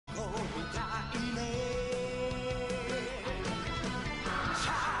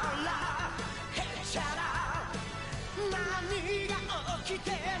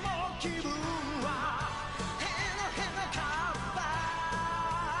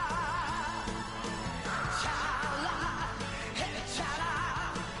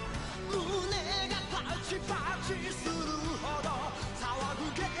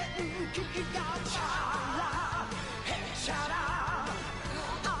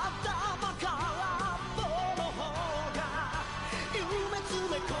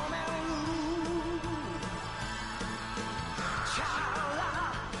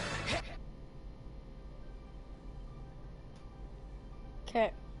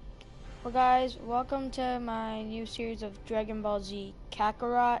Okay, well guys, welcome to my new series of Dragon Ball Z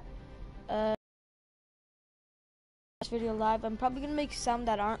Kakarot. This video live. I'm probably gonna make some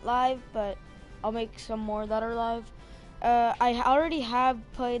that aren't live, but I'll make some more that are live. I already have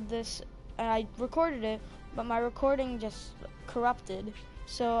played this and I recorded it, but my recording just corrupted.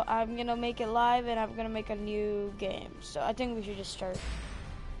 So I'm gonna make it live and I'm gonna make a new game. So I think we should just start.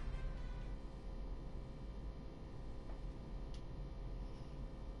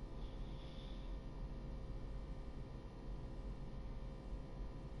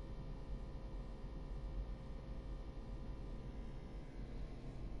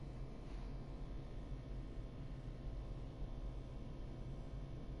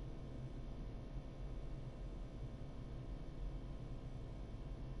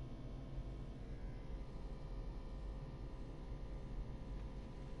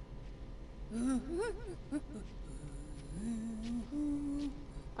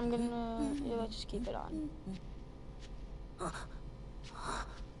 I'm gonna, yeah, let's just keep it on.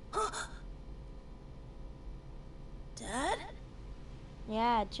 Dad?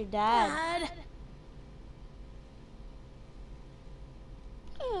 Yeah, it's your dad. Dad?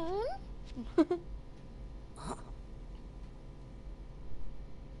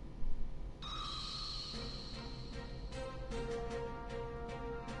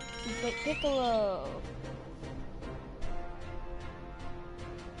 Wait, Piccolo.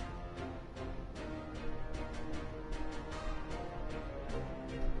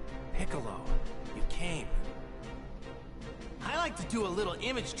 Piccolo, you came. I like to do a little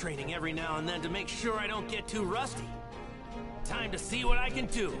image training every now and then to make sure I don't get too rusty. Time to see what I can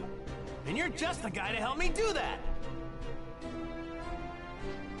do. And you're just the guy to help me do that.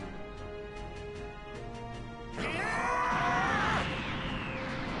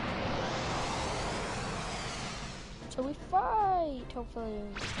 So we fight, hopefully.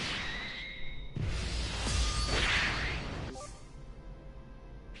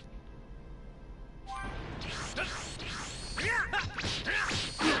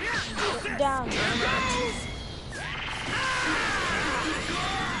 Get down.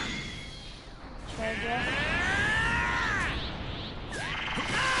 Try again.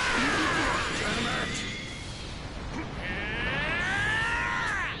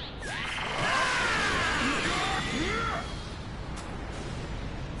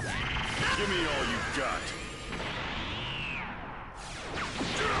 Give me all you've got.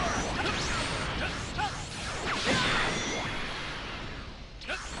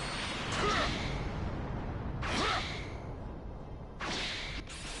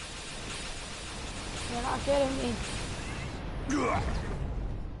 You're not getting me. Oh,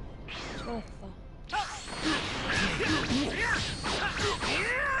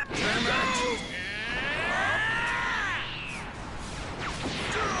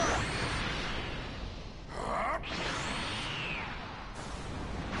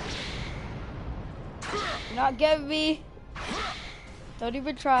 You're not getting me. Don't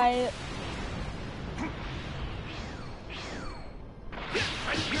even try it.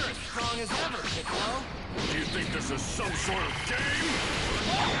 You're as strong as ever, Piccolo. Do you think this is some sort of game?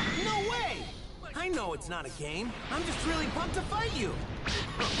 No way! I know it's not a game. I'm just really pumped to fight you.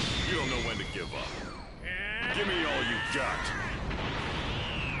 You don't know when to give up. Give me all you've got.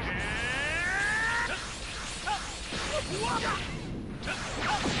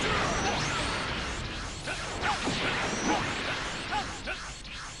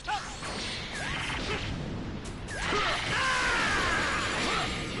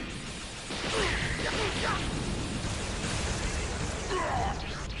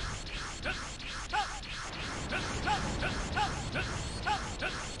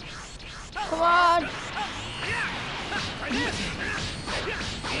 Come on.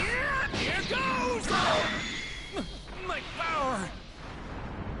 Here goes! My power!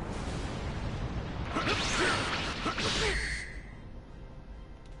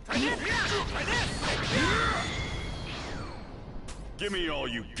 Give me all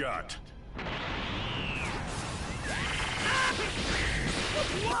you got.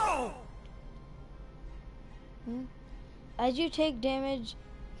 Whoa! As you take damage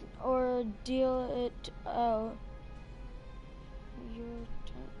or deal it, your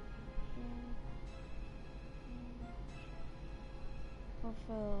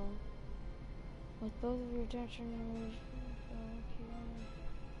fulfill with both of your attention.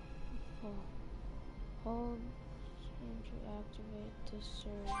 Hold to activate the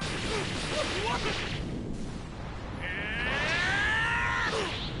surge.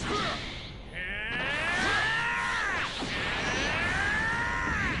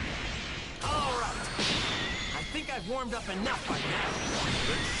 All right. I think I've warmed up enough by now.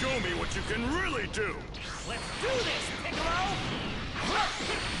 Then show me what you can really do. Let's do this, Piccolo!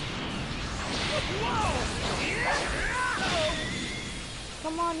 Whoa!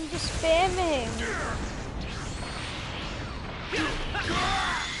 Come on, you're just spamming.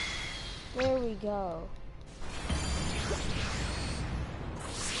 There we go.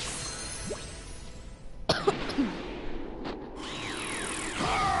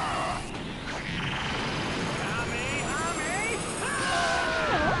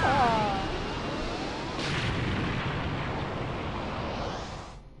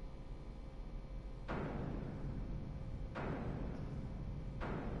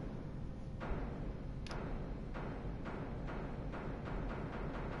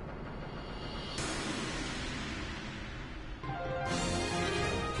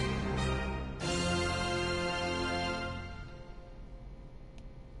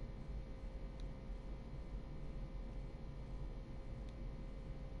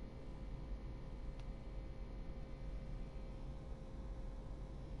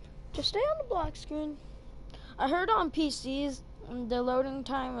 Just stay on the black screen. I heard on PCs the loading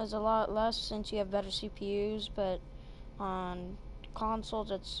time is a lot less since you have better CPUs, but on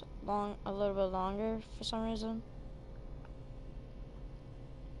consoles it's a little bit longer for some reason.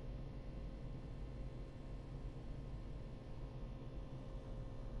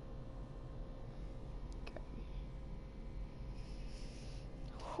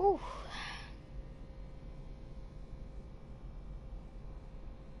 Whew.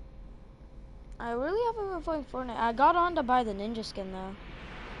 I really haven't been playing Fortnite. I got on to buy the ninja skin though.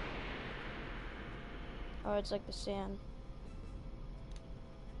 Oh, it's like the sand.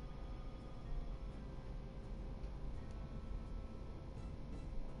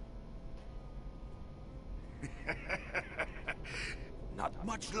 Not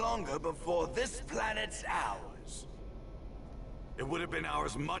much longer before this planet's ours. It would have been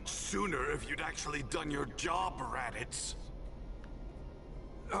ours much sooner if you'd actually done your job, Raditz.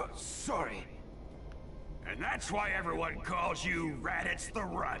 Sorry. And that's why everyone calls you Raditz the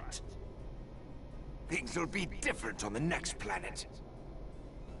Runt. Things will be different on the next planet.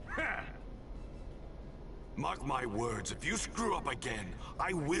 Mark my words, if you screw up again,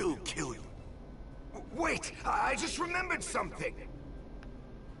 I will kill you. Wait, I just remembered something.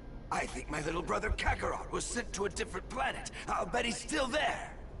 I think my little brother Kakarot was sent to a different planet. I'll bet he's still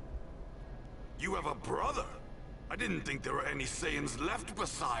there. You have a brother? I didn't think there were any Saiyans left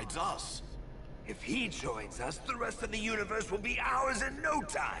besides us. If he joins us, the rest of the universe will be ours in no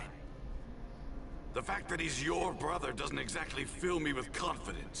time. The fact that he's your brother doesn't exactly fill me with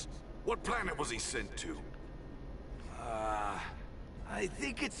confidence. What planet was he sent to? I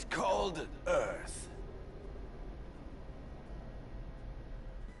think it's called Earth.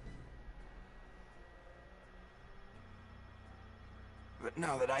 But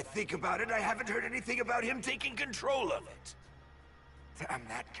now that I think about it, I haven't heard anything about him taking control of it. Damn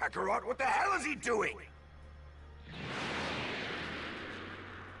that Kakarot, what the hell is he doing?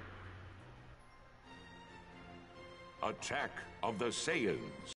 Attack of the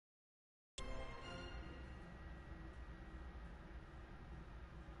Saiyans.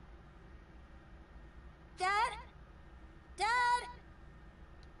 Dad? Dad?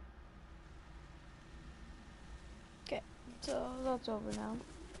 Okay, so that's over now.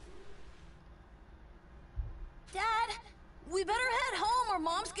 Dad? We better head home or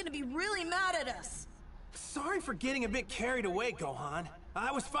Mom's gonna be really mad at us. Sorry for getting a bit carried away, Gohan.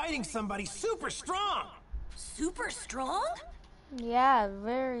 I was fighting somebody super strong. Super strong? Yeah,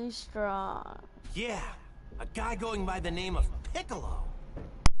 very strong. Yeah, a guy going by the name of Piccolo.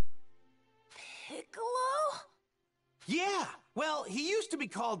 Piccolo? Yeah, well, he used to be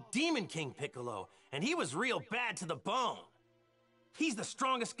called Demon King Piccolo, and he was real bad to the bone. He's the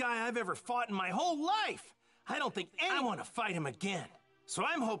strongest guy I've ever fought in my whole life. I don't think anyone want to fight him again. So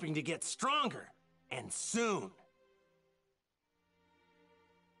I'm hoping to get stronger, and soon.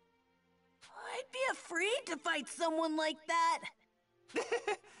 I'd be afraid to fight someone like that.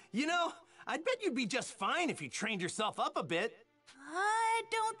 You know, I'd bet you'd be just fine if you trained yourself up a bit. I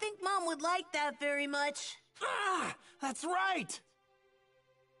don't think Mom would like that very much. Ah, that's right!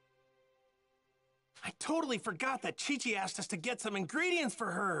 I totally forgot that Chi-Chi asked us to get some ingredients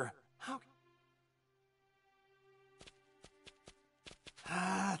for her. How...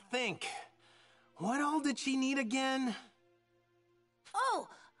 think. What all did she need again? Oh,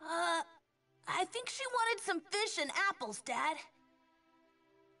 I think she wanted some fish and apples, Dad.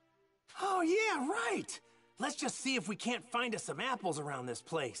 Oh, yeah, right! Let's just see if we can't find us some apples around this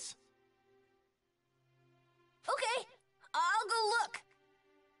place. Okay, I'll go look.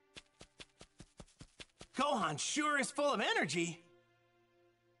 Gohan sure is full of energy.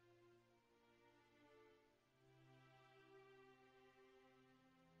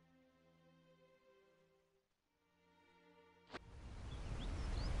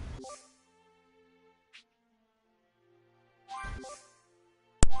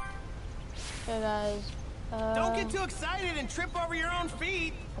 Okay, guys. Don't get too excited and trip over your own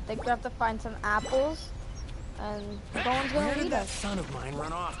feet. I think we have to find some apples, and Gohan's Where gonna did lead that us. son of mine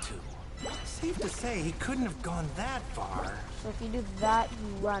run off to? Safe to say he couldn't have gone that far. So if you do that,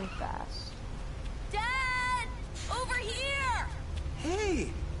 you run fast. Dad! Over here!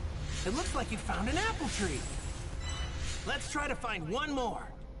 Hey! It looks like you found an apple tree. Let's try to find one more.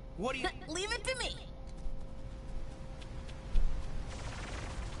 What do you... Leave it to me.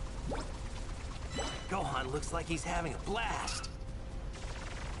 Gohan looks like he's having a blast.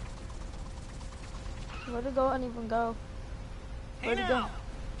 Where did Gohan even go? Hey Where'd he go? now!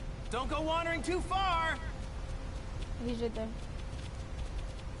 Don't go wandering too far! He's right there.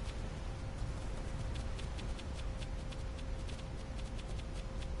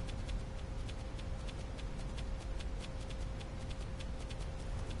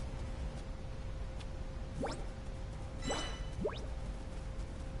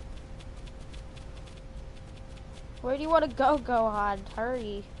 Where do you want to go, Gohan?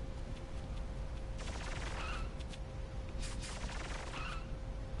 Hurry.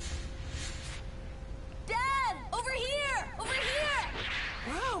 Dad! Over here! Over here!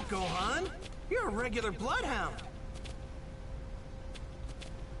 Wow, Gohan! You're a regular bloodhound.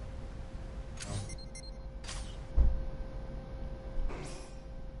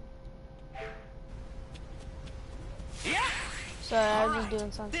 Yeah! Sorry, I was All just right,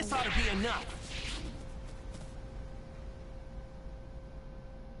 doing something. this ought to be enough.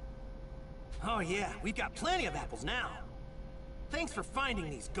 Oh yeah, we've got plenty of apples now. Thanks for finding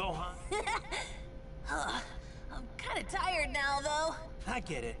these, Gohan. I'm kind of tired now, though. I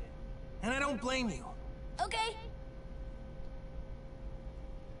get it. And I don't blame you. Okay.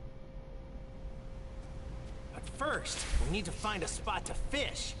 But first, we need to find a spot to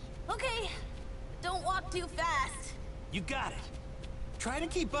fish. Okay. Don't walk too fast. You got it. Try to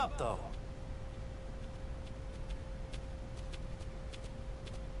keep up, though.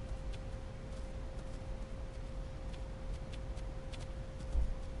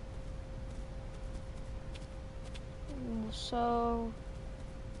 So,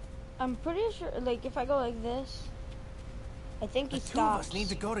 I'm pretty sure, like, if I go like this, I think he The two of stops. us need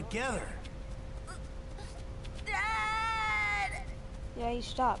to go together. Dad! Yeah, he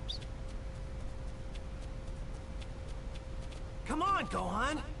stops. Come on,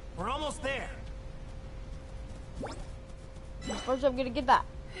 Gohan. We're almost there. First, I'm gonna get that.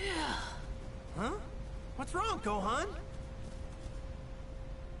 Huh? What's wrong, Gohan?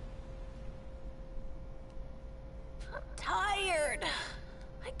 I'm tired.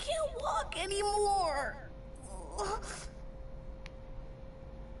 I can't walk anymore.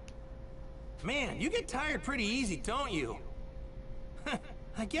 Man, you get tired pretty easy, don't you?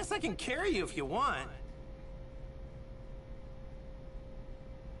 I guess I can carry you if you want.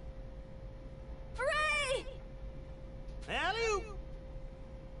 Hooray! Alley-oop!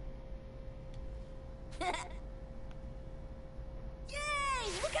 Yay!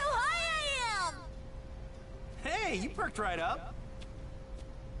 Look how high I am! Hey, you perked right up.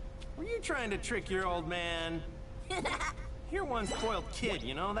 Were you trying to trick your old man? You're one spoiled kid,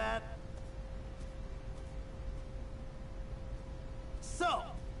 you know that? So,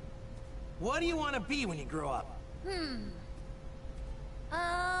 what do you want to be when you grow up?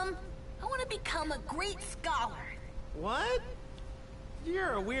 I want to become a great scholar. What?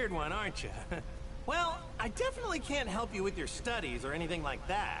 You're a weird one, aren't you? Well, I definitely can't help you with your studies or anything like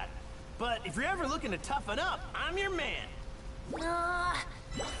that. But if you're ever looking to toughen up, I'm your man. Nah,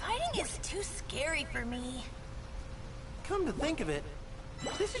 fighting is too scary for me. Come to think of it,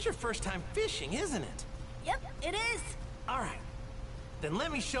 this is your first time fishing, isn't it? Yep, it is. All right. Then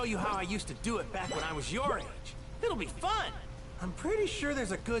let me show you how I used to do it back when I was your age. It'll be fun. I'm pretty sure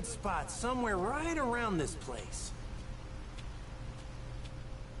there's a good spot somewhere right around this place.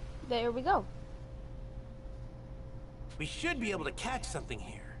 There we go. We should be able to catch something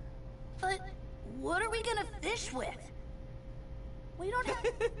here. But what are we gonna fish with? We don't have...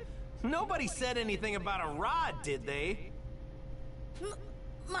 Nobody said anything about a rod, did they?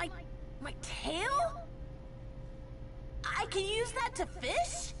 My tail? I can use that to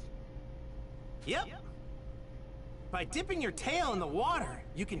fish? Yep. By dipping your tail in the water,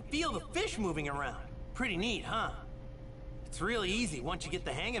 you can feel the fish moving around. Pretty neat, huh? It's really easy once you get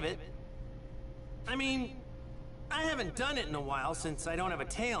the hang of it. I mean, I haven't done it in a while since I don't have a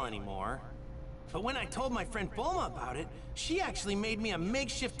tail anymore. But when I told my friend Bulma about it, she actually made me a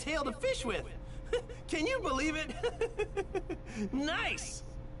makeshift tail to fish with. Can you believe it? Nice!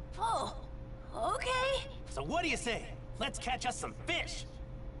 Oh, okay. So what do you say? Let's catch us some fish.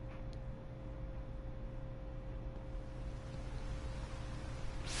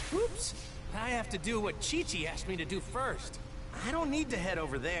 Oops. I have to do what Chi-Chi asked me to do first. I don't need to head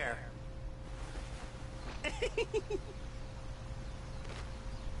over there.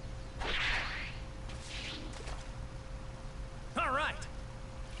 All right.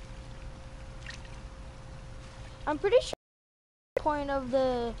 I'm pretty sure the point of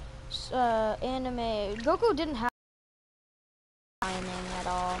the anime, Goku didn't have timing at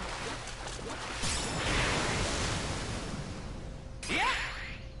all. Yeah.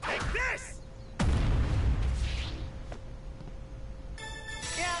 Take this.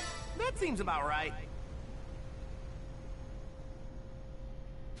 Yeah, that seems about right.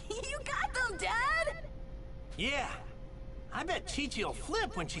 You got them, Dad? Yeah. I bet Chi-Chi will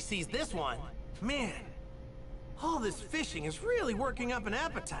flip when she sees this one. Man, all this fishing is really working up an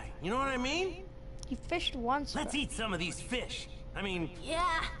appetite. You know what I mean? He fished once. Let's eat some of these fish. I mean...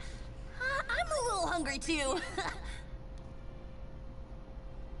 Yeah. I'm a little hungry, too.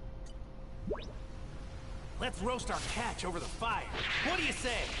 Let's roast our catch over the fire. What do you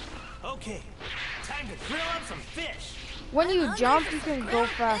say? Okay, time to grill up some fish. When you jump, you can go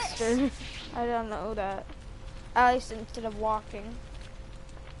faster. I don't know that. At least instead of walking.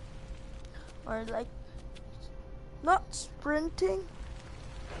 Or like, not sprinting.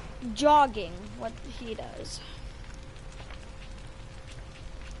 Jogging, what he does.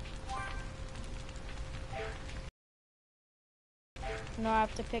 No, I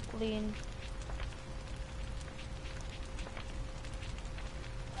have to pick lean.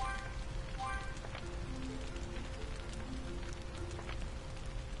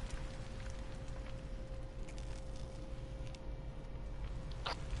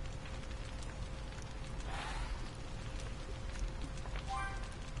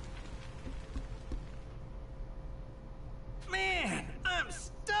 Man, I'm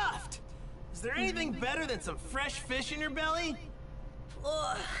stuffed. Is there anything better than some fresh fish in your belly?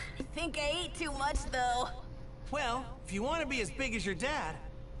 Ugh, I think I ate too much, though. Well, if you want to be as big as your dad,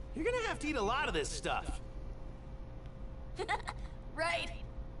 you're gonna have to eat a lot of this stuff. Right.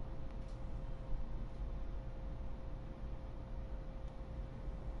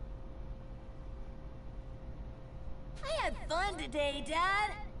 I had fun today,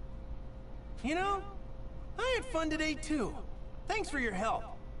 Dad. You know, I had fun today too. Thanks for your help.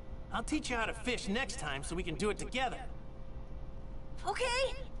 I'll teach you how to fish next time so we can do it together.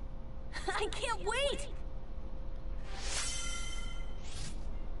 Okay. I can't wait.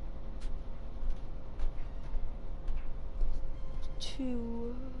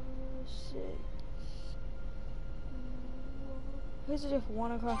 Two, 6. Where's it if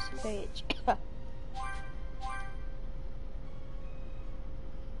one across the page?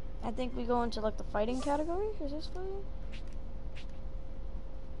 I think we go into like the fighting category. Is this fighting?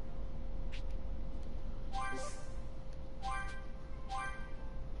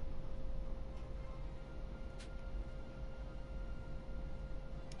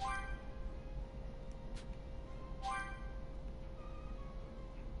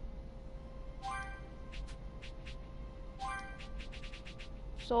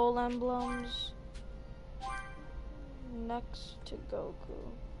 Soul emblems. Next to Goku.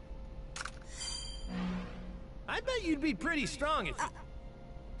 I bet you'd be pretty strong if you...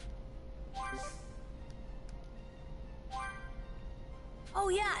 Oh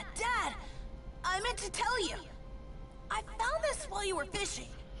yeah, Dad! I meant to tell you. I found this while you were fishing.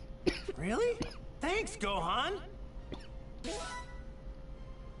 Really? Thanks, Gohan.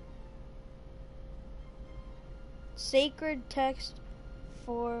 Sacred text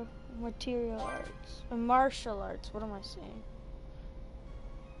for material arts. Martial arts, what am I saying?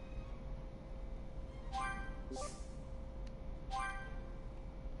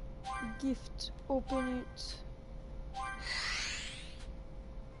 Gift, open it.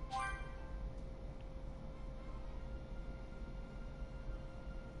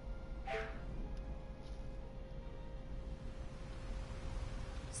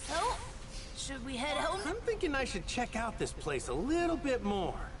 should we head home? I'm thinking I should check out this place a little bit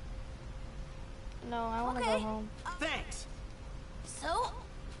more. No, I want to go home. Thanks. So,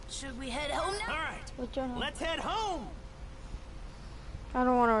 should we head home now? All right, What's your home? let's head home. I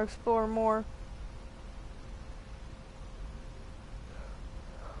don't want to explore more.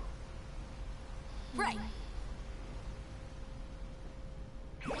 Right.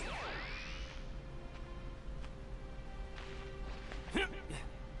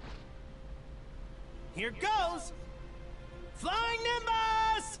 Here goes. Flying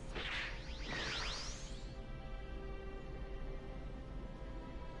Nimbus!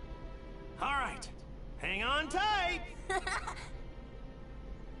 All right, hang on tight.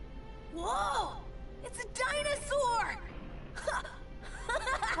 Whoa! It's a dinosaur!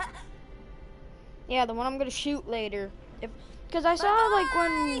 Yeah, the one I'm gonna shoot later. Because I saw like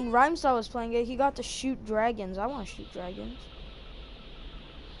when Rhymestar was playing it, he got to shoot dragons. I want to shoot dragons.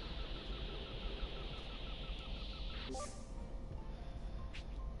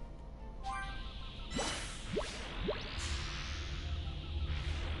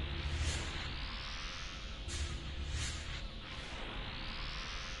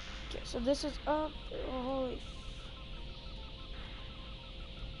 Okay, so this is up. Oh, holy.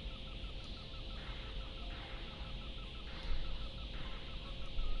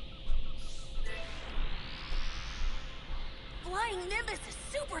 Flying Nimbus is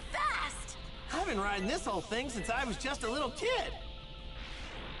super fast! I've been riding this whole thing since I was just a little kid.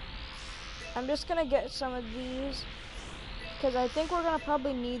 I'm just gonna get some of these because I think we're gonna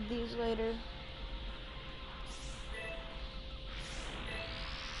probably need these later.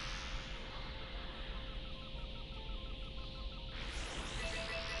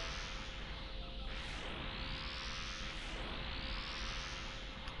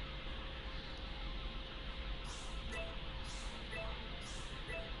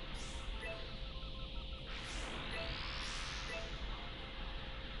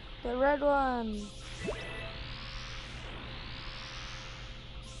 The red one.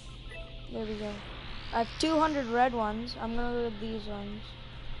 There we go. I have 200 red ones. I'm gonna go with these ones.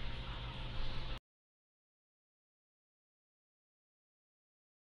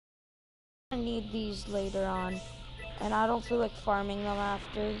 I need these later on, and I don't feel like farming them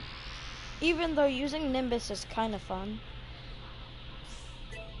after. Even though using Nimbus is kind of fun.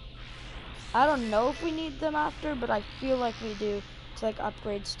 I don't know if we need them after, but I feel like we do to like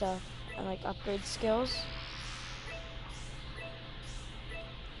upgrade stuff and like upgrade skills.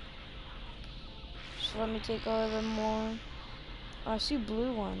 So let me take a little bit more. Oh, I see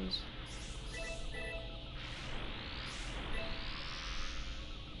blue ones.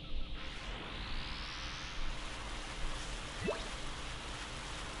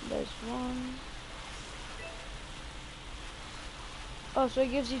 There's one. Oh, so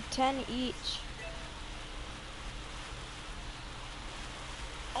it gives you 10 each.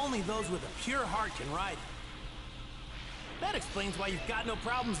 Only those with a pure heart can ride it. That explains why you've got no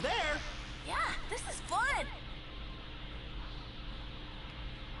problems there. Yeah, this is fun!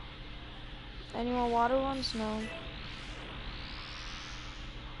 Any more water ones? No.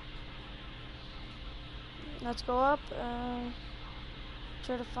 Let's go up.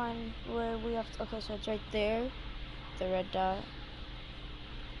 Try to find where we have to. Okay, so it's right there. The red dot.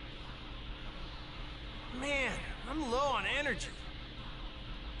 Man, I'm low on energy.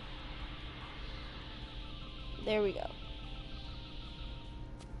 There we go.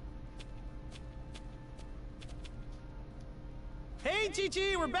 Hey,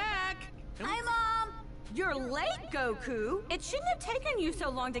 Chi-Chi, we're back! Hi, Mom! You're late, Goku. It shouldn't have taken you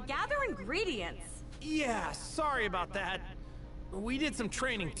so long to gather ingredients. Yeah, sorry about that. We did some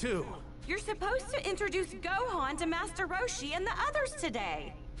training, too. You're supposed to introduce Gohan to Master Roshi and the others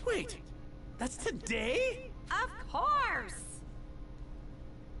today. Wait, that's today? Of course!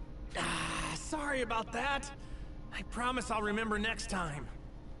 Sorry about that. I promise I'll remember next time.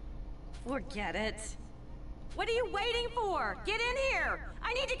 Forget it. What are you waiting for? Get in here!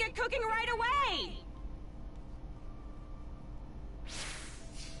 I need to get cooking right away!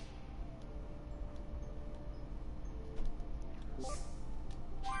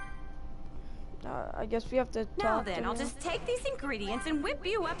 I guess we have to talk Now to then, I'll him. just take these ingredients and whip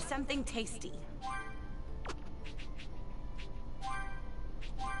you up something tasty.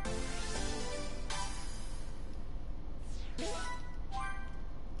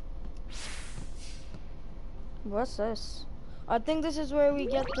 What's this? I think this is where we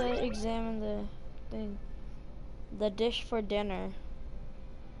get to examine the thing. The dish for dinner.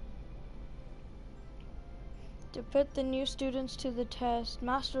 To put the new students to the test,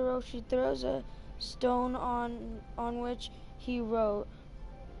 Master Roshi throws a stone on which he wrote,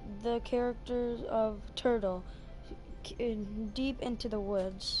 the character of Turtle deep into the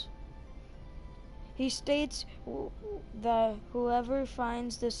woods. He states that whoever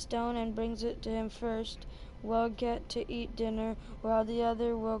finds the stone and brings it to him first will get to eat dinner, while the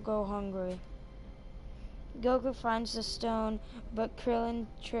other will go hungry. Goku finds the stone, but Krillin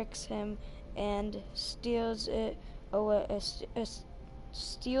tricks him and steals it away.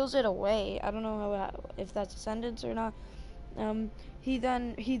 Steals it away. I don't know if that's a sentence or not. He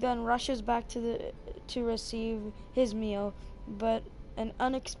then rushes back to receive his meal, but an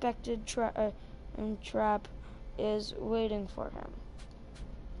unexpected trap is waiting for him.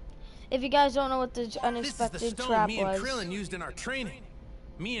 If you guys don't know what the unexpected this is the stone trap me and was, Krillin used in our training.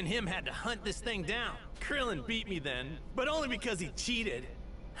 Me and him had to hunt this thing down. Krillin beat me then, but only because he cheated.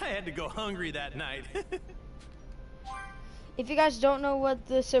 I had to go hungry that night. if you guys don't know what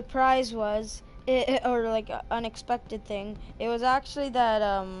the surprise was, or like unexpected thing, it was actually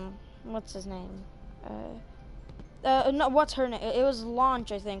that what's his name? No, what's her name? It was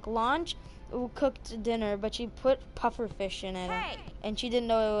Launch, I think. Launch cooked dinner, but she put puffer fish in it, and she didn't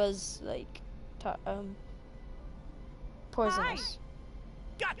know it was like poisonous.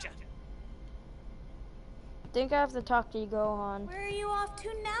 Gotcha. Think I have to talk to you, Gohan. Where are you off to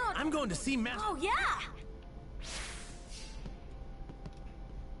now? I'm going to see Master. Oh, yeah!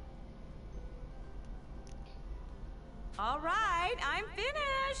 All right, I'm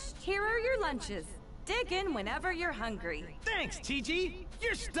finished. Here are your lunches. Dig in whenever you're hungry. Thanks, Chi-Chi.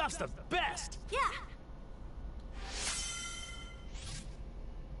 Your stuff's the best. Yeah.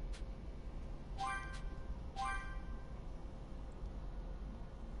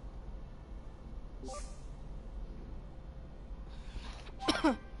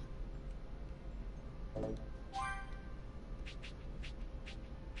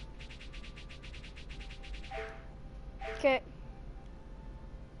 Okay.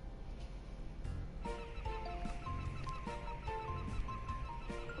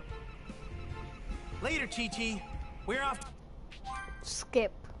 Later, Chi-Chi. We're off.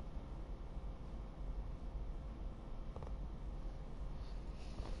 Skip.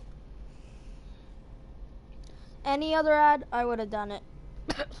 Any other ad, I would have done it.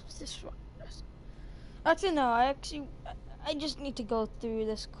 This one. Actually, no. I just need to go through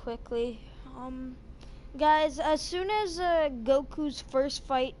this quickly. Guys, as soon as Goku's first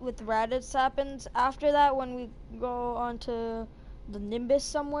fight with Raditz happens, after that, when we go on to the Nimbus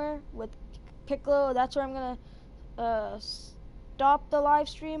somewhere with Piccolo, that's where I'm gonna stop the live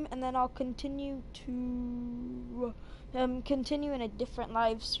stream, and then I'll continue to continue in a different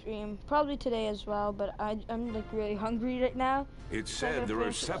live stream, probably today as well. But I'm like really hungry right now. It's said there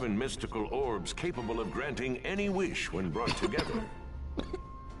are 7 mystical orbs capable of granting any wish when brought together.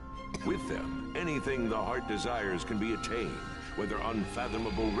 With them, anything the heart desires can be attained, whether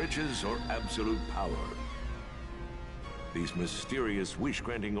unfathomable riches or absolute power. These mysterious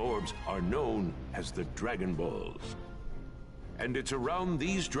wish-granting orbs are known as the Dragon Balls. And it's around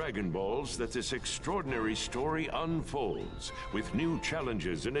these Dragon Balls that this extraordinary story unfolds, with new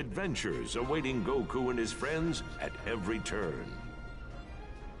challenges and adventures awaiting Goku and his friends at every turn.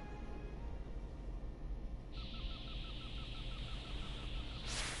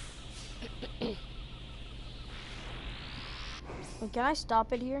 Can I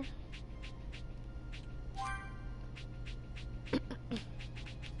stop it here?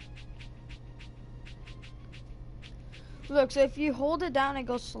 Look, so if you hold it down, it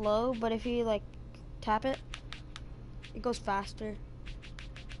goes slow, but if you like tap it, it goes faster.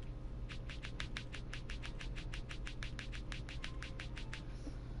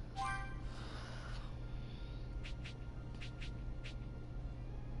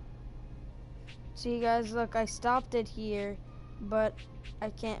 See, guys, look, I stopped it here, but I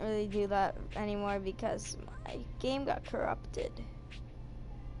can't really do that anymore because my game got corrupted.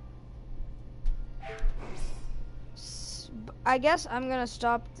 I guess I'm gonna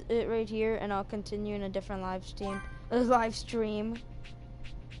stop it right here, and I'll continue in a different live stream.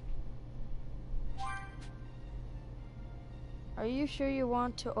 Are you sure you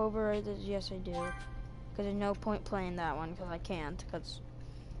want to override this? Yes, I do. Because there's no point playing that one, because I can't, because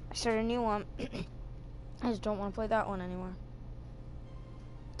I started a new one. I just don't want to play that one anymore.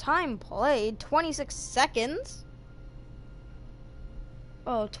 Time played, 26 seconds?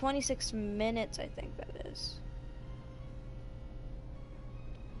 Oh, 26 minutes, I think that is.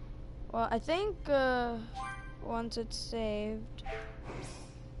 Well, I think once it's saved.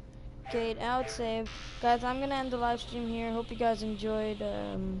 Okay, now it's saved. Guys, I'm gonna end the live stream here. Hope you guys enjoyed,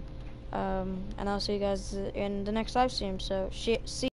 and I'll see you guys in the next live stream. So, see